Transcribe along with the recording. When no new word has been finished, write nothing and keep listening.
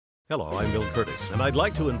Hello, I'm Bill Curtis, and I'd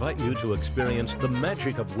like to invite you to experience the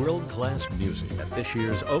magic of world-class music at this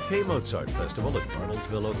year's OK Mozart Festival in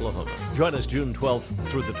Bartlesville, Oklahoma. Join us June 12th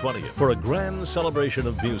through the 20th for a grand celebration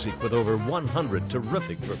of music with over 100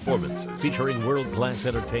 terrific performances featuring world-class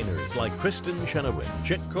entertainers like Kristen Chenoweth,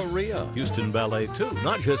 Chick Corea, Houston Ballet 2,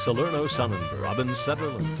 Nadja Salerno-Sonnenberg, Robin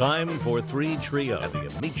Sutherland, Time for Three Trio, and the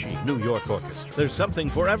Amici New York Orchestra. There's something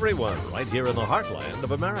for everyone right here in the heartland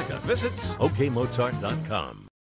of America. Visit okmozart.com.